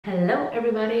Hello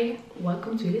everybody,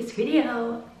 welcome to this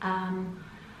video. I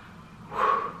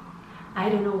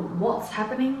don't know what's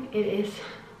happening. It is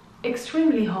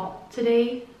extremely hot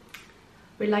today.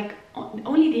 We're like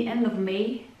only the end of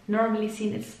May. Normally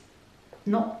seen it's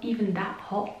not even that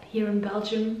hot here in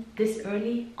Belgium this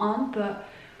early on, but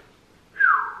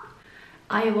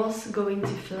I was going to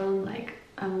film like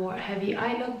a more heavy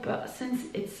eye look, but since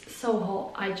it's so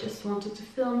hot I just wanted to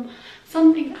film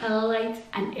something light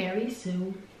and airy,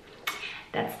 so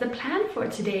that's the plan for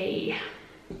today.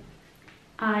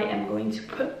 I am going to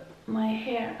put my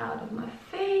hair out of my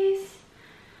face.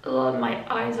 A lot of my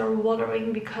eyes are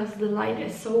watering because the light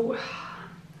is so...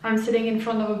 I'm sitting in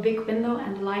front of a big window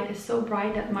and the light is so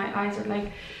bright that my eyes are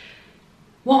like,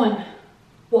 woman,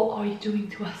 what are you doing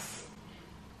to us?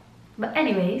 But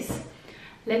anyways,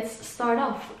 let's start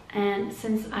off. And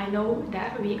since I know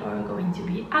that we are going to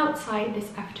be outside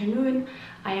this afternoon,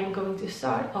 I am going to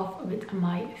start off with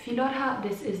my Filorga.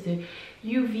 This is the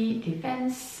UV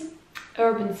Defense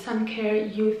Urban Sun Care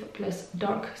Youth Plus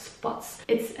Dark Spots.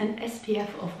 It's an SPF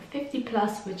of 50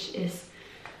 plus, which is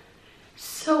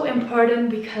so important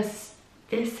because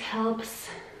this helps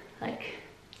like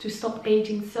to stop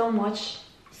aging so much.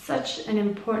 Such an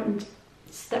important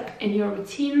step in your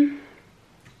routine,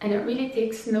 and it really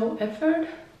takes no effort.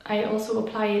 I also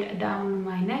apply it down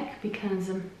my neck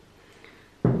because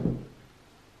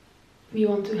we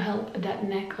want to help that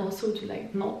neck also to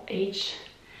like not age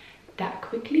that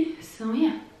quickly. So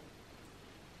yeah,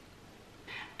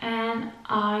 and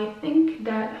I think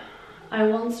that I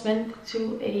once went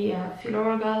to a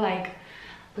Filorga like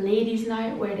ladies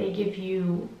night where they give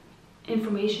you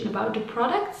information about the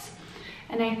products,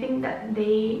 and I think that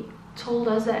they told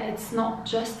us that it's not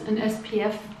just an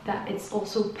SPF, that it's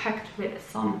also packed with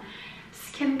some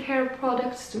skincare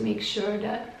products to make sure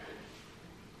that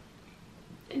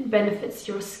it benefits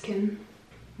your skin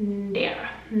there.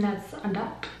 And that's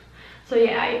that. So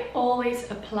yeah, I always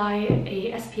apply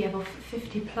a SPF of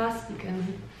 50 plus because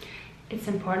it's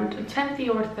important. 20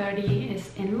 or 30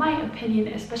 is, in my opinion,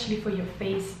 especially for your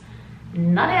face,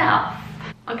 not enough.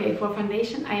 Okay, for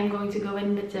foundation I am going to go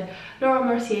in with the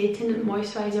Mercier Tinted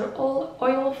Moisturizer, all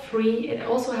oil free. It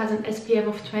also has an SPF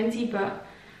of 20, but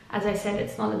as I said,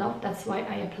 it's not enough. That's why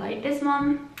I applied this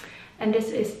one. And this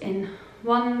is in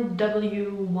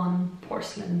 1W1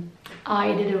 porcelain.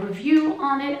 I did a review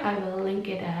on it. I will link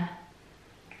it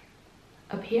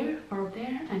up here or up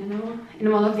there, I don't know,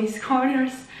 in one of these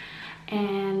corners.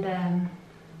 And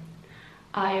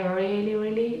I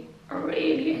really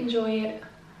enjoy it.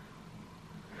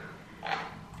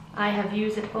 I have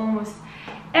used it almost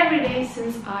every day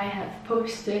since I have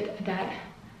posted that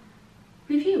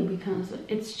review because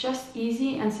it's just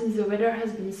easy, and since the weather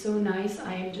has been so nice,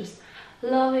 I am just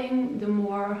loving the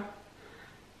more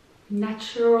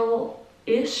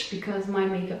natural-ish, because my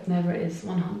makeup never is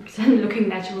 100% looking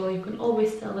natural. You can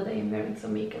always tell that I am wearing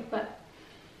some makeup, but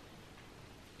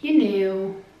you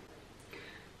know,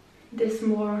 this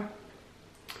more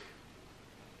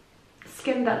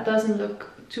skin that doesn't look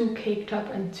too caked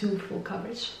up and too full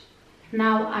coverage.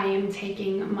 Now I am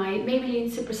taking my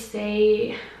Maybelline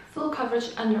Superstay Full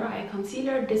Coverage Under Eye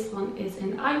Concealer. This one is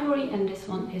in ivory and this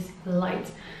one is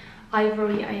light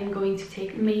ivory. I am going to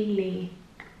take mainly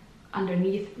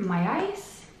underneath my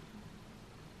eyes.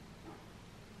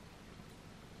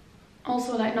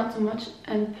 Also like not too much,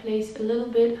 and place a little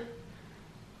bit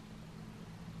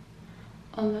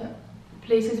on the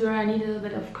places where I need a little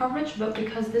bit of coverage, but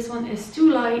because this one is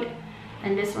too light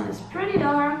and this one is pretty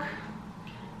dark,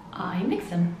 I mix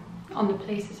them on the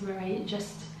places where I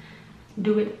just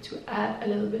do it to add a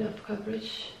little bit of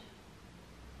coverage.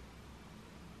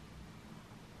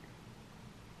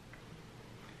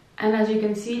 And as you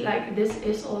can see, like this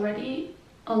is already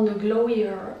on the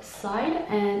glowier side,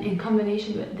 and in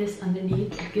combination with this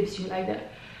underneath, it gives you like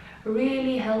that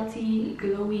really healthy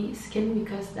glowy skin,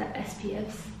 because that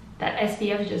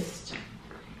SPF just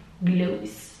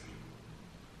glows.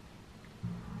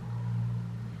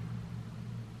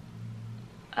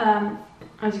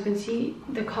 As you can see,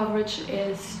 the coverage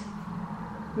is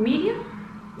medium,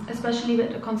 especially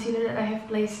with the concealer that I have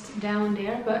placed down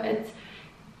there, but it's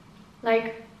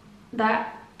like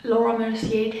that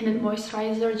Mercier Tinted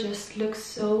Moisturizer just looks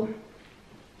so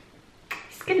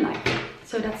skin-like.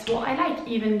 So that's what I like,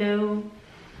 even though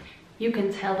you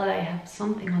can tell that I have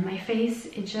something on my face,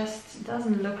 it just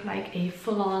doesn't look like a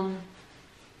full-on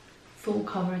full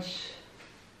coverage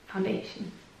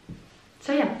foundation.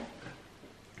 So yeah,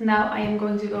 now I am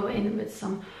going to go in with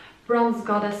some Bronze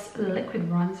Goddess liquid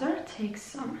bronzer. Take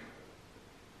some.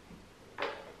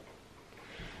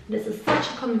 This is such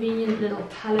a convenient little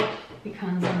palette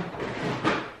because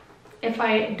if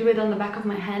I do it on the back of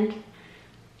my hand,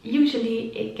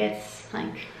 usually it gets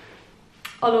like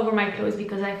all over my clothes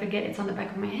because I forget it's on the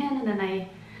back of my hand, and then I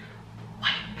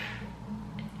wipe.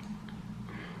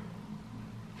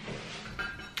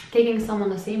 Taking some on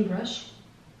the same brush.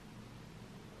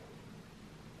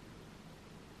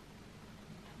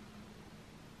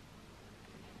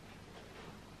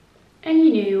 And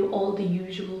you know, all the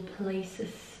usual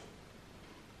places.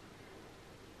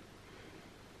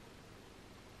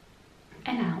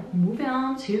 And now moving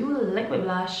on to liquid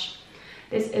blush.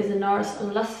 This is a Nars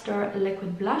Luster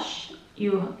liquid blush.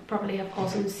 You probably have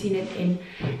also seen it in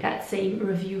that same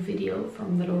review video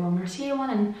from the Mercier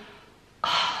one, and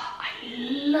I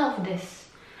love this.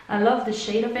 I love the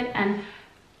shade of it, and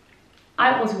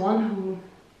I was one who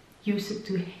used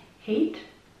to hate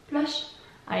blush.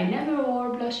 I never wore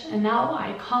blush, and now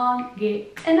I can't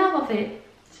get enough of it.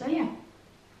 So yeah,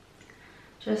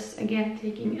 just again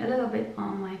taking a little bit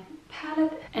on my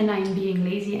palette, and I'm being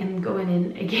lazy and going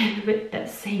in again with that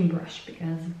same brush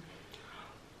because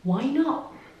why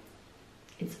not?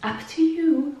 It's up to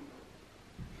you.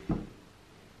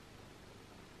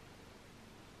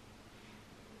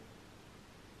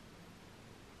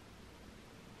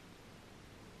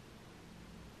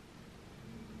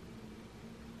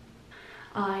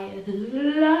 I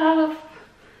love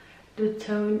the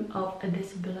tone of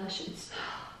this blush. It's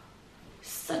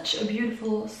such a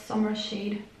beautiful summer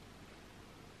shade.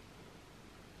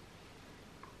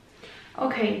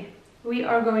 Okay, we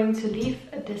are going to leave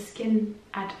the skin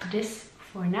at this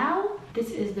for now.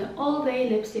 This is the All Day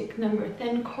Lipstick number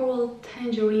 10 Coral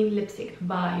Tangerine Lipstick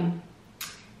by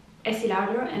Estee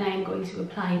Lauder, and I am going to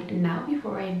apply it now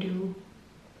before I do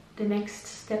the next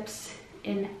steps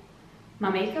in my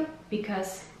makeup,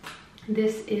 because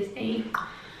this is a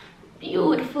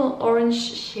beautiful orange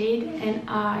shade and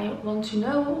I want to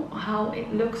know how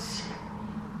it looks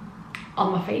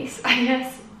on my face, I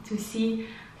guess, to see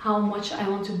how much I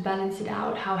want to balance it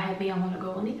out, how heavy I want to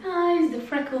go on the eyes, the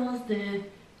freckles, the,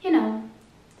 you know.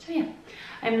 So yeah,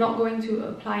 I'm not going to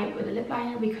apply it with a lip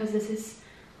liner because this is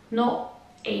not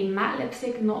a matte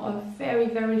lipstick, not a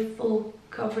very full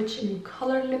coverage in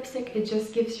color lipstick. It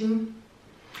just gives you,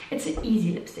 it's an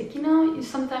easy lipstick, you know.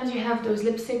 Sometimes you have those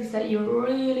lipsticks that you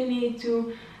really need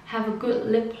to have a good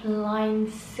lip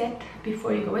line set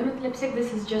before you go in with lipstick.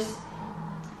 This is just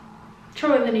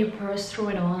throw it in your purse, throw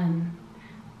it on, and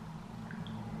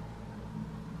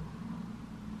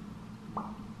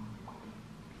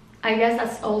I guess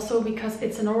that's also because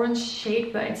it's an orange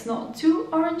shade, but it's not too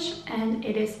orange, and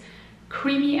it is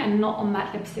creamy and not a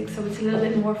matte lipstick, so it's a little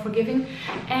bit more forgiving.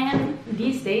 And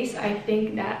these days I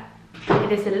think that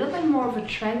it is a little bit more of a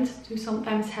trend to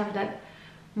sometimes have that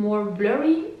more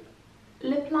blurry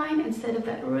lip line instead of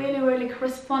that really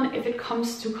crisp one. If it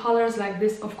comes to colors like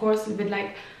this, of course, with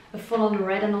like a full-on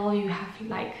red and all, you have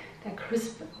like that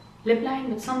crisp lip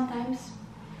line, but sometimes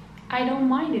I don't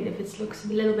mind it if it looks a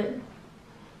little bit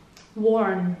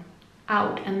worn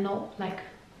out and not like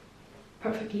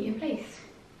perfectly in place,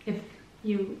 if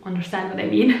you understand what I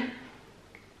mean.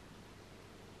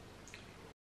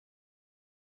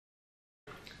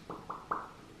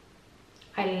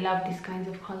 I love these kinds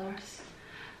of colors.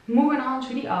 Moving on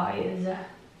to the eyes.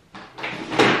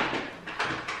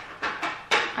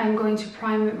 I'm going to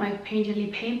prime with my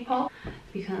Painterly Paint Pot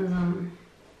because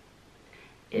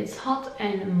it's hot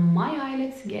and my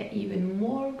eyelids get even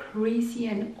more creasy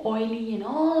and oily and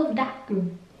all of that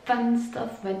fun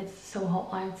stuff when it's so hot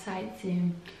outside. So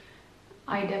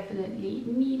I definitely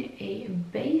need a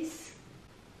base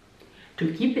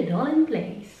to keep it all in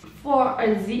place. For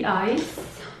the eyes,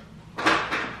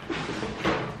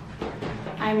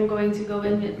 I'm going to go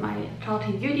in with my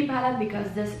Tati Beauty palette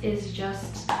because this is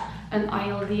just an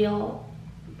ideal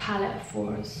palette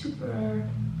for super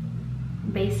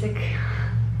basic.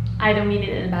 I don't mean it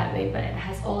in a bad way, but it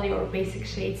has all your basic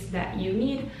shades that you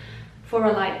need for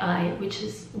a light eye, which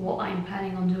is what I'm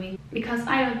planning on doing, because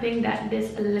I don't think that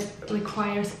this lip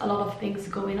requires a lot of things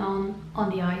going on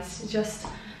the eyes. Just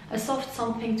a soft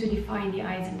something to define the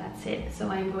eyes and that's it. So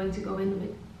I'm going to go in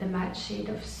with the matte shade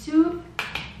of Soothe,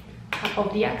 top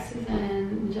of the axis,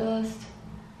 and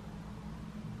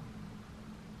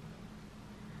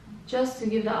just to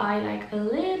give the eye like a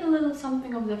little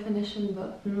something of definition,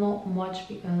 but not much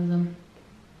because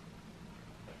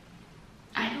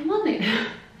I don't want it.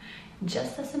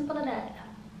 Just as simple as that.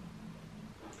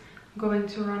 I'm going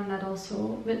to run that also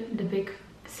with the big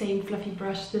same fluffy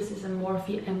brush. This is a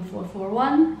Morphe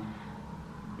M441.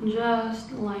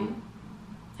 Just like,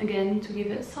 again, to give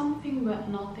it something but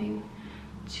nothing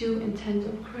too intense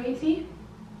or crazy.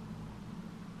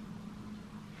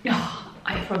 Oh,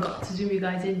 I forgot to zoom you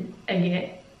guys in again.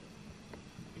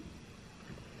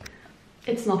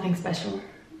 it's nothing special.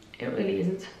 It really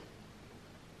isn't.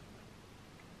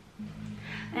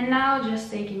 And now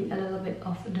just taking a little bit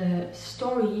of the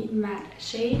Story Matte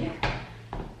shade,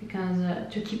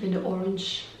 because to keep in the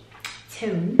orange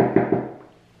tone.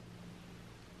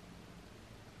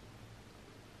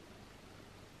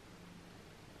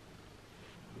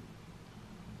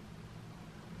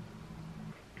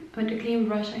 With the clean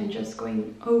brush, I'm just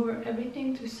going over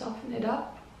everything to soften it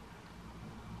up.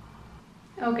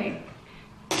 Okay,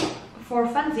 for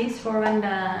funsies, for when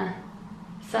the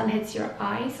sun hits your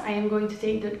eyes, I am going to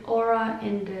take the Aura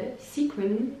in the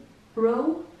sequin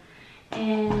row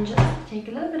and just take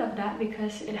a little bit of that,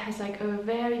 because it has like a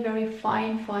very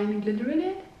fine glitter in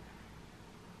it.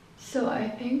 So I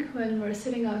think when we're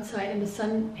sitting outside and the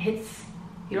sun hits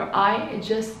your eye, it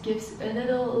just gives a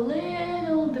little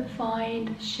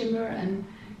defined shimmer and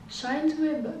shine to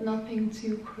it, but nothing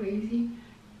too crazy.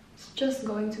 It's just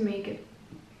going to make it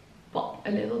pop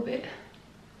a little bit.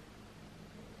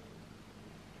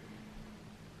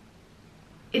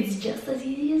 It's just as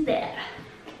easy as that.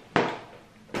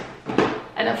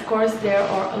 And of course there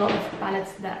are a lot of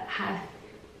palettes that have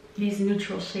these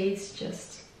neutral shades.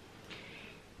 Just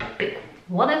pick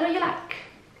whatever you like.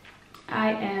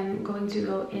 I am going to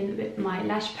go in with my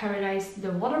Lash Paradise,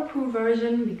 the waterproof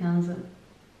version, because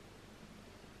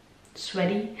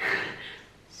sweaty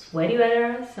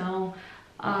weather. So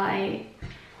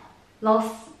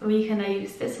last weekend I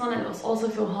used this one, and it was also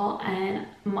so hot, and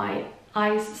my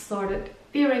eyes started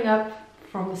tearing up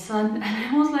from the sun,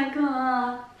 and I was like,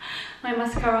 my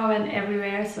mascara went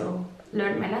everywhere. So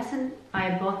learned my lesson.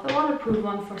 I bought the waterproof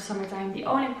one for summertime. The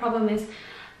only problem is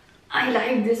I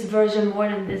like this version more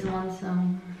than this one, so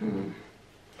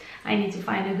I need to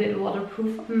find a good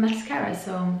waterproof mascara.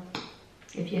 So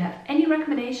if you have any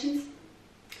recommendations,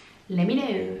 let me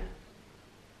know.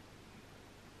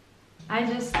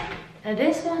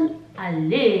 This one I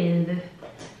love.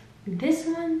 This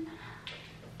one,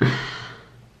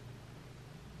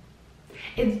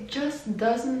 it just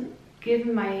doesn't give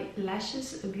my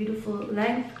lashes a beautiful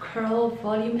length, curl,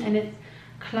 volume, and it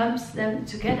clumps them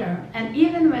together. And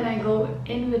even when I go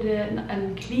in with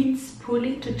a clean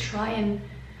spoolie to try and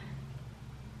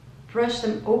brush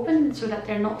them open so that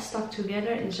they're not stuck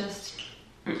together, it's just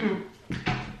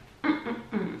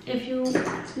If you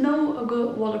know a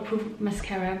good waterproof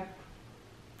mascara,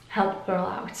 help girl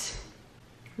out.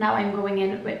 Now I'm going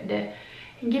in with the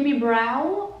Gimme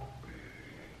Brow.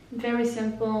 Very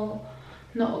simple,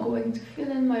 not going to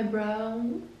fill in my brow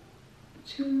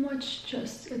too much,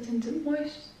 just a tinted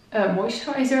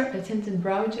moisturizer, a tinted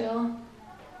brow gel.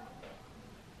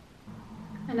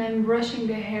 And I'm brushing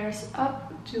the hairs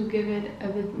up to give it a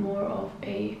bit more of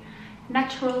a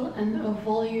natural and a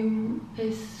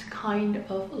volume-ish kind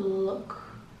of look.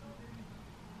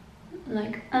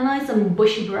 Like a nice and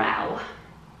bushy brow.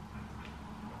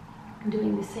 I'm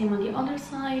doing the same on the other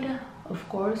side, of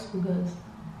course, because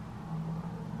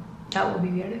that would be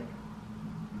weird.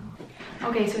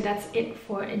 Okay, so that's it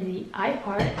for the eye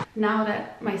part. Now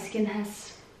that my skin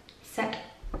has set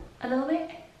a little bit,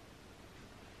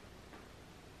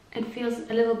 it feels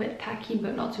a little bit tacky,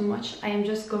 but not too much. I am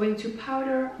just going to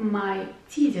powder my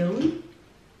T-zone,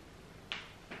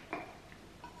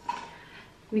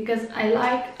 because I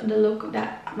like the look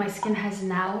that my skin has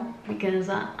now, because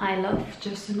I love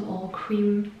just an all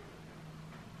cream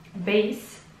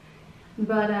base.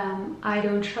 But I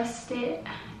don't trust it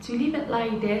to leave it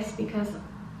like this, because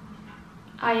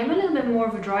I am a little bit more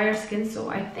of a drier skin, so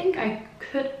I think I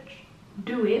could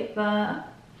do it, but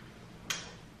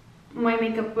my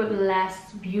makeup would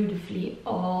last beautifully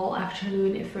all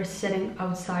afternoon if we're sitting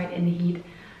outside in the heat.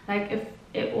 Like if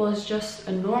it was just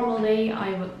a normal day,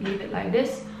 I would leave it like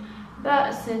this,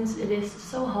 but since it is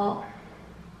so hot,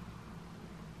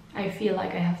 I feel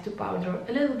like I have to powder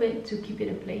a little bit to keep it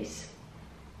in place.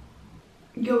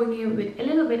 Going in with a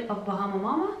little bit of Bahama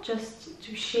Mama just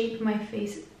to shape my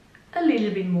face a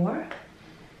little bit more.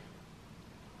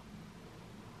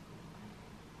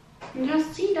 And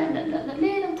just see that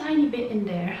little tiny bit in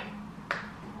there.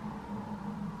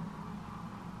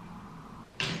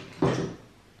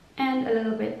 And a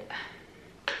little bit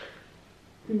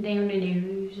down the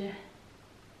nose.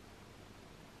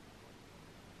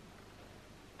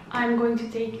 I'm going to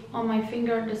take on my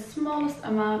finger the smallest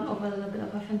amount of a little bit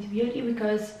of a Fenty Beauty,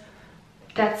 because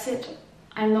that's it.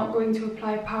 I'm not going to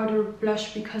apply powder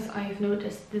blush, because I've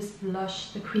noticed this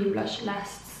blush, the cream blush,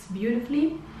 lasts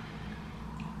beautifully.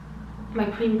 My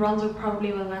cream bronzer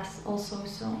probably will last also,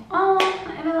 so no,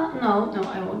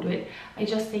 I won't do it. I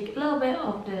just take a little bit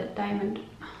of the Diamond,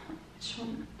 which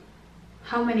one?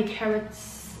 How Many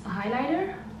Carats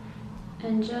highlighter,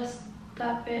 and just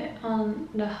tap it on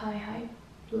the high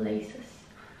places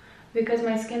because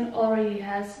my skin already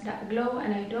has that glow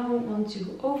and I don't want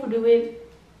to overdo it.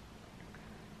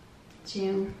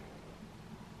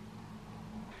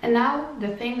 And now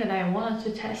the thing that I wanted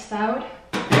to test out,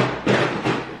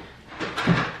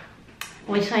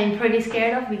 which I'm pretty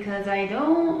scared of because I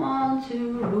don't want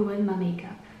to ruin my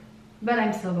makeup, but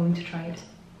I'm still going to try it.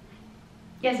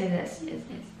 Yes, it is. Yes,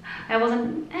 yes. I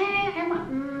wasn't.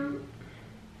 Yeah,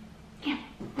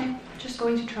 I'm just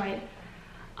going to try it.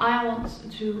 I want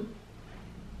to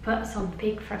put some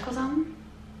fake freckles on,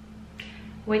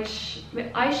 which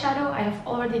with eyeshadow I have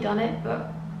already done it,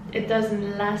 but it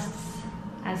doesn't last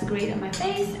as great on my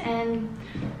face. And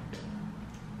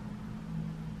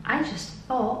I just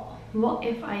thought, what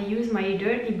if I use my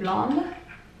dirty blonde?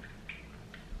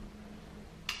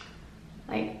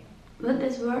 Like, would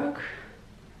this work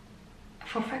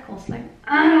for freckles? Like,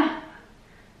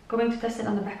 going to test it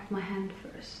on the back of my hand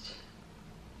first.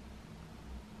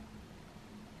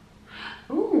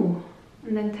 Ooh,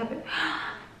 and then tap it.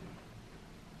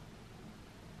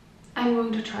 I'm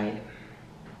going to try it.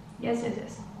 Yes, it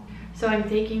is. So I'm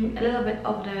taking a little bit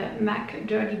of the MAC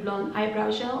Dirty Blonde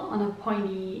Eyebrow Gel on a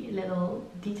pointy little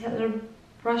detailer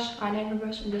brush, eyeliner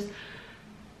brush, and just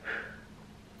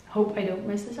hope I don't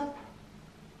mess this up.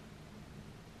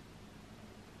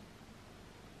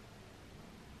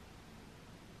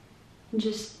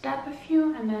 Just tap a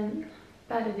few and then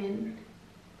pat it in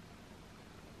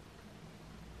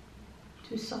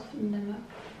to soften them up.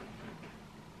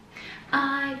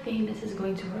 I think this is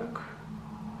going to work.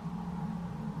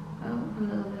 Oh, a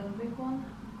little bit of a big one.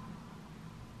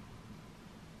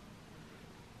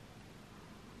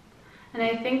 And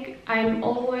I think I'm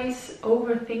always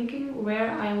overthinking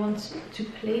where I want to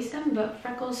place them, but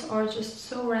freckles are just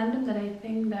so random that I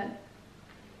think that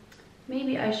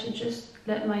maybe I should just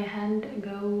let my hand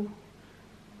go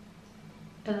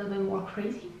a little bit more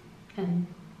crazy and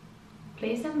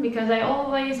place them, because I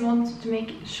always want to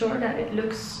make sure that it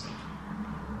looks,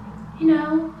 you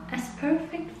know, as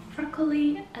perfect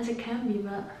freckly as it can be,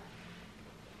 but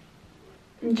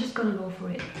I'm just gonna go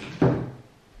for it.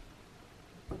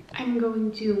 I'm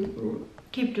going to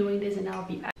keep doing this and I'll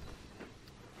be back.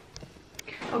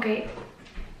 Okay,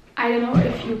 I don't know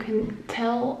if you can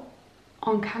tell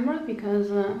on camera because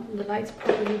the lights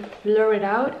probably blur it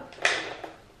out.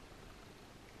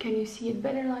 Can you see it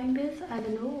better like this? I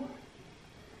don't know.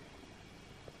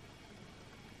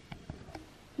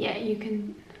 Yeah, you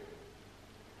can.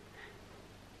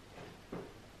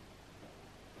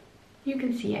 You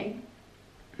can see it.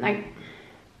 Like,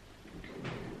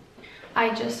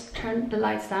 I just turned the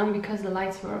lights down because the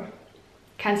lights were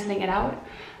cancelling it out.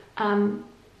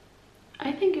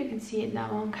 I think you can see it now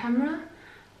on camera.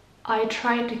 I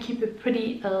tried to keep it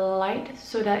pretty light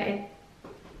so that it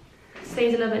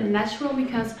stays a little bit natural,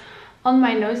 because on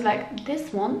my nose, like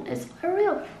this one is a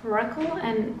real freckle,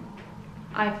 and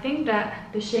I think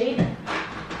that the shade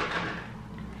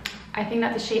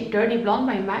Dirty Blonde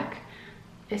by MAC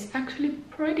is actually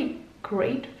pretty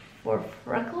great for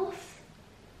freckles,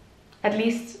 at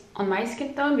least on my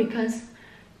skin tone, because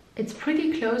it's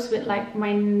pretty close with like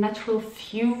my natural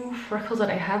few freckles that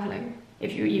I have, like,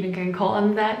 if you even can call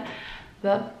them that.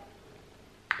 But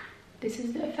this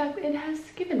is the effect it has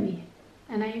given me,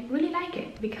 and I really like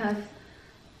it, because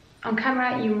on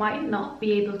camera you might not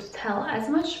be able to tell as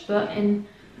much, but in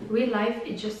real life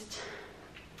it just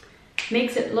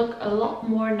makes it look a lot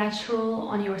more natural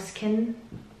on your skin,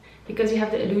 because you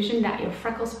have the illusion that your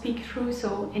freckles peek through.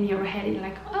 So in your head you're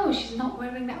like, oh, she's not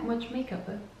wearing that much makeup,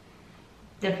 but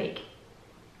they're fake.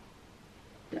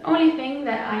 The only thing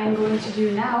that I am going to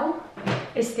do now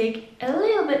is take a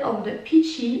little bit of the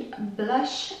peachy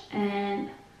blush and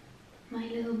my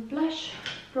little blush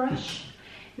brush.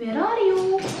 Where are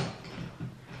you?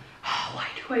 Why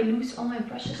do I lose all my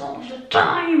brushes all the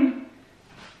time?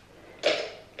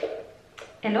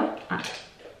 Hello?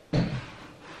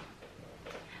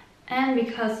 And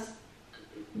because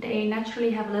they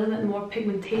naturally have a little bit more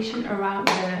pigmentation around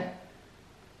the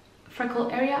freckle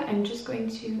area, I'm just going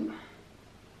to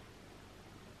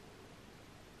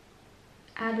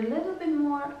add a little bit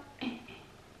more,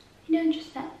 you know,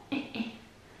 just that,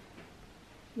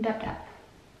 dab dab.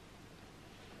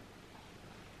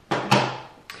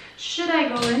 Should I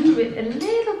go in with a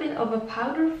little bit of a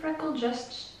powder freckle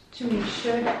just to make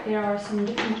sure that there are some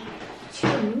different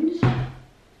tones?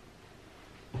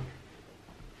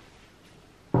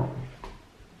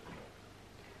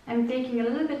 I'm taking a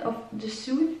little bit of the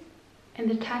Soothe and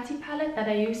the Tati palette that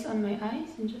I used on my eyes,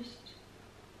 and just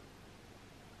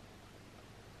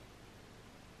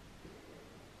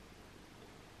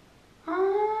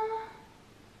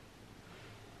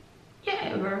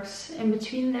it works. In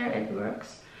between there it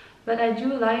works. But I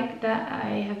do like that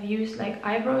I have used like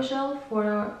eyebrow gel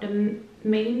for the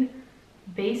main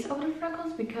base of the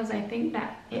freckles, because I think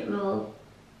that it will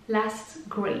last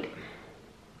great.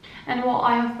 And what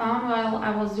I have found while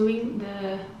I was doing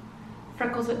the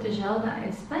freckles with the gel, that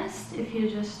is best if you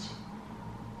just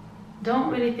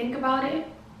don't really think about it,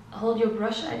 hold your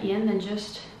brush at the end and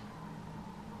just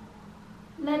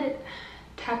let it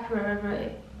tap wherever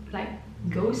it like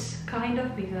goes, kind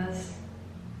of, because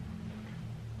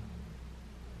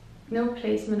no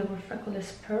placement of a freckle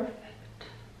is perfect.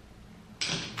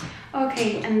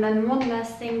 Okay, and then one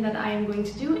last thing that I am going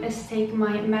to do is take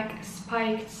my MAC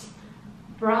Spiked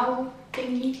brow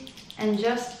thingy and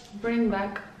just bring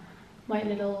back my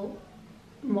little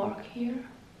mark here.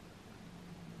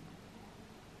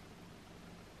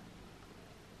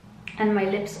 And my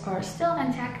lips are still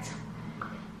intact,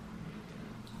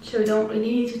 so don't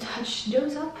really need to touch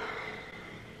those up.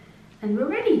 And we're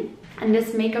ready. And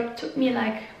this makeup took me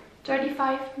like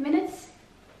 35 minutes.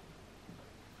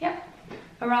 Yeah,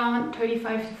 around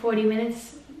 35 to 40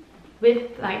 minutes,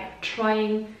 with like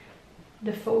trying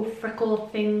the faux freckle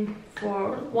thing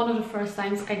for one of the first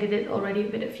times. I did it already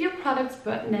with a few products,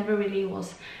 but never really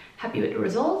was happy with the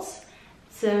results.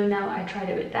 So now I tried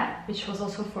it with that, which was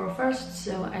also for a first,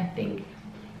 so I think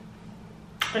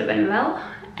it went well.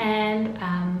 And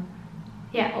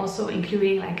yeah, also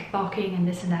including like talking and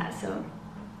this and that. So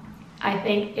I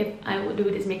think if I would do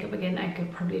this makeup again, I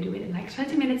could probably do it in like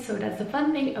 20 minutes. So that's the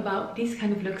fun thing about these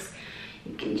kind of looks.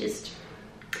 You can just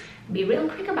be real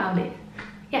quick about it.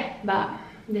 Yeah, but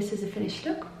this is a finished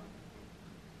look.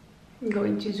 I'm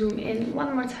going to zoom in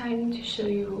one more time to show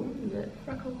you the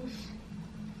freckles.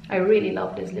 I really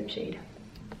love this lip shade.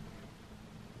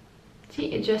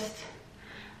 See, it just,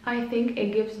 I think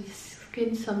it gives the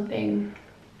skin something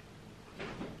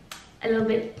a little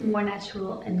bit more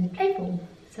natural and playful.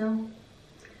 So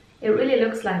it really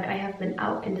looks like I have been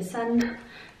out in the sun.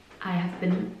 I have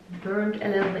been burned a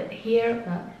little bit here,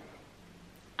 but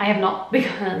I have not,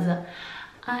 because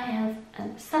I have a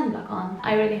sunblock on.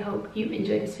 I really hope you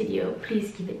enjoyed this video.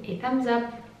 Please give it a thumbs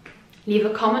up. Leave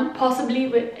a comment, possibly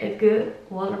with a good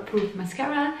waterproof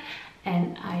mascara.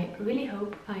 And I really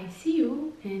hope I see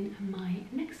you in my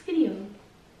next video.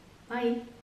 Bye!